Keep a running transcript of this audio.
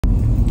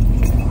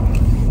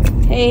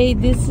Hey,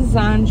 this is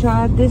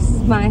Anja. This is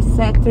my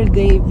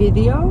Saturday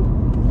video.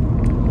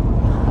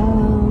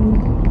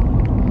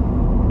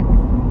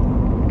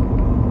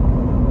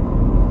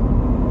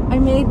 I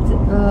made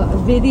a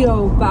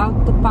video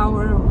about the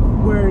power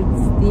of words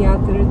the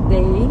other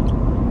day.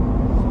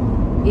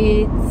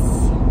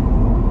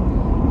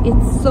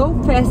 It's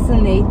so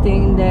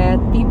fascinating that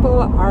people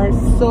are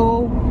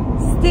still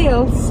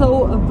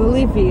so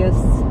oblivious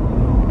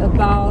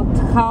about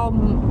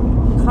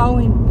how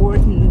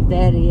important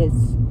that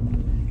is.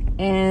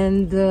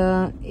 And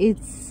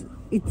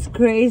it's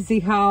crazy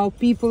how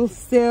people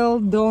still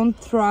don't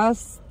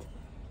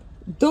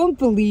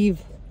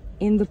believe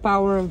in the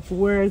power of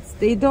words.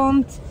 They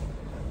don't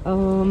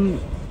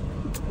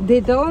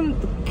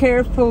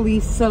carefully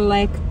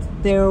select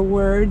their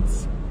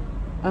words,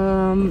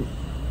 and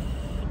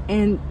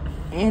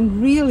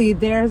really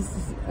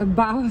there's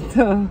about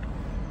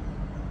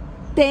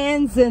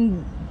tens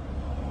and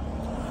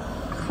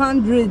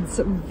hundreds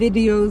of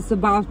videos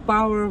about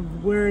power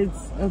of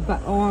words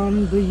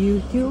on the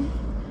YouTube,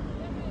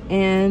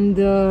 and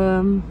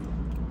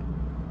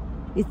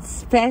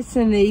it's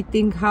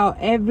fascinating how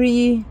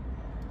every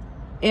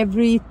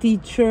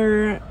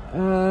teacher,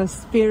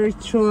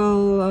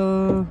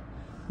 spiritual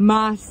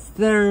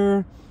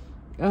master,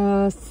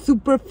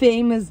 super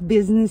famous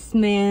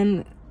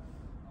businessman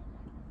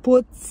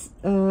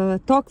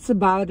talks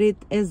about it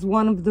as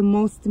one of the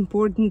most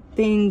important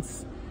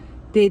things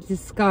they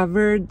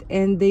discovered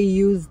and they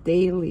use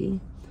daily,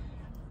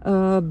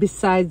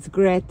 besides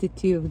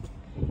gratitude.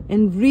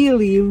 And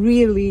really,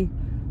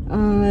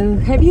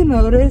 have you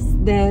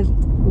noticed that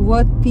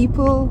what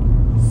people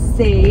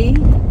say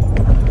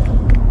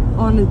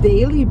on a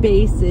daily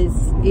basis,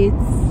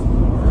 it's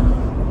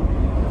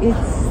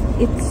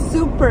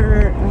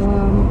super,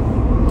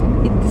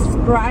 it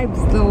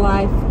describes the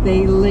life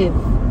they live.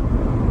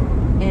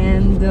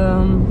 And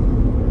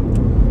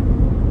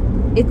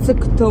it's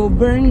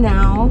October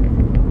now.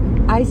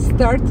 I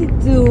started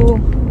to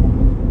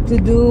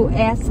do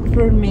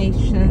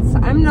Askfirmations.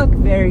 I'm not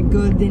very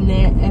good in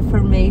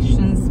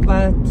affirmations,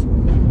 but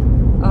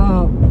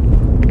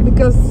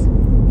because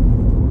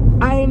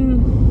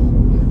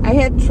I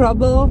had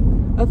trouble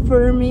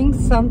affirming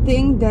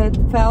something that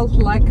felt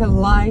like a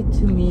lie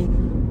to me.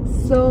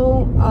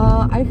 So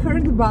I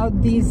heard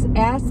about these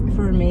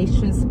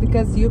Askfirmations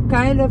because you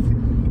kind of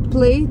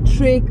play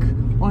trick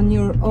on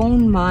your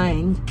own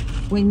mind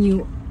when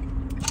you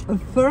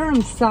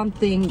affirm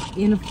something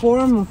in a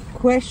form of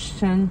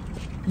question.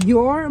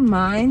 Your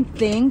mind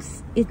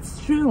thinks it's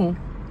true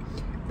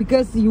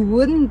because you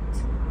wouldn't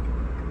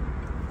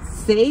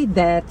say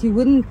that, you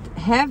wouldn't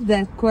have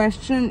that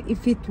question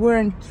if it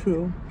weren't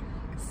true.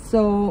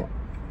 So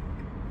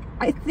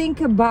I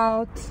think it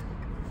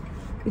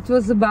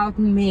was about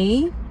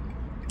May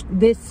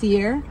this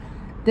year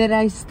that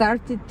I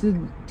started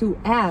to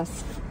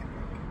ask,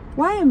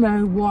 why am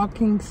I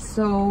walking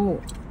so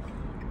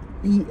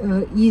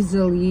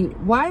easily?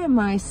 Why am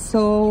I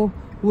so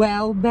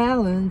well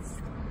balanced?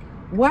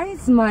 Why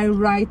is my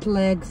right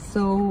leg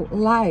so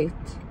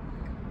light?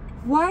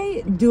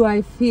 Why do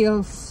I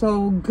feel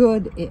so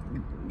good?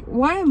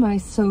 Why am I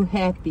so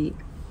happy?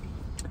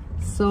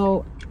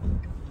 So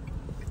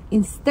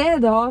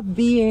instead of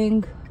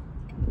being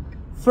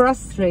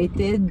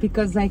frustrated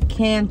because I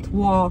can't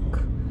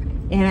walk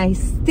and I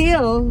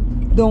still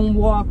don't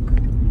walk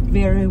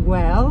very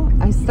well,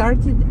 I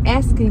started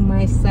asking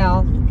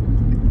myself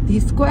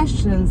these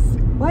questions.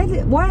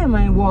 Why am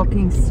I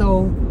walking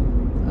so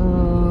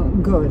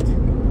good?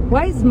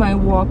 Why is my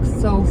walk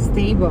so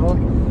stable?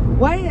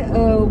 Why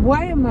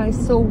am I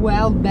so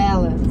well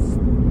balanced?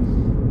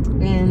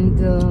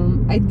 And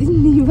I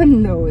didn't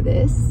even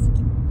notice.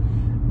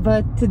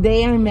 But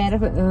today I met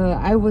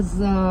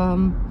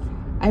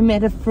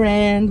a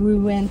friend. We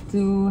went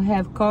to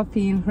have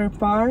coffee in her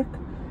park,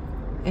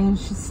 and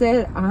she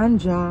said,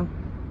 Anja,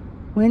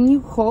 when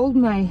you hold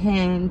my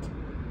hand,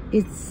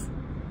 it's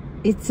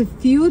a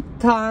few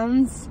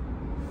tons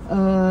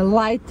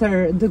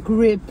lighter, the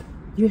grip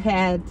you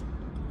had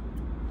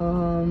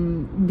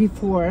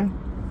before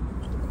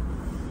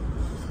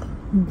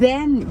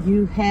than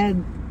you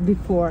had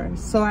before.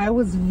 So I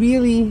was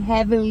really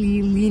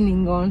heavily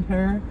leaning on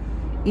her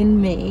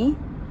in May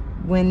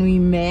when we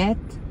met,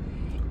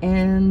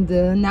 and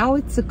now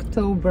it's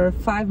October,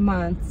 5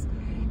 months.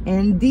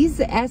 And these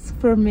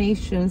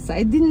Askfirmations,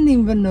 I didn't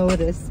even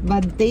notice,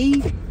 but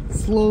they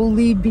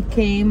slowly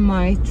became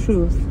my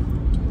truth.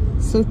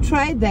 So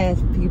try that,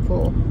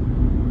 people.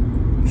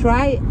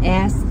 Try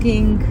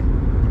asking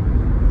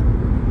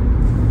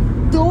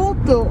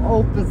total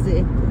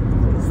opposite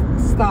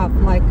stuff,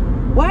 like,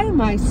 why am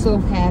I so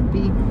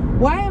happy?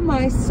 Why am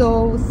I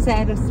so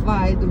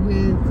satisfied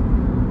with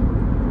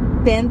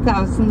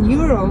 10,000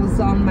 euros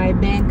on my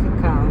bank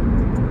account?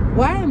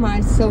 Why am I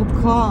so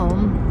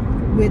calm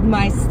with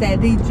my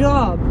steady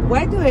job?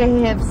 Why do I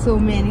have so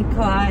many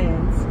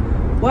clients?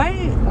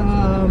 Why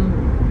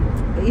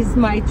is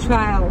my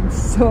child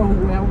so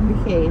well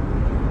behaved?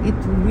 It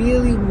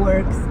really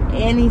works.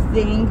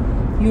 Anything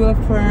you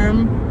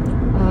affirm,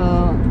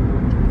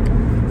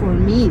 for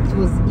me it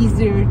was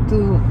easier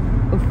to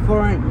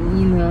form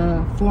in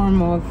a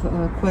form of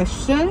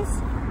questions,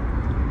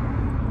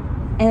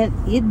 and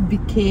it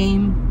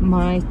became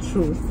my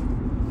truth.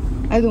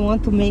 I don't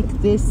want to make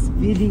this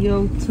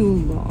video too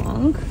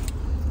long,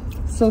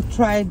 so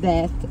try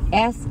that.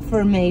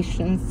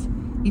 Askfirmations.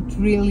 It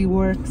really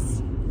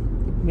works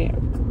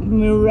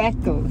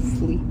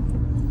miraculously.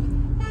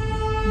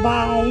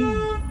 Bye.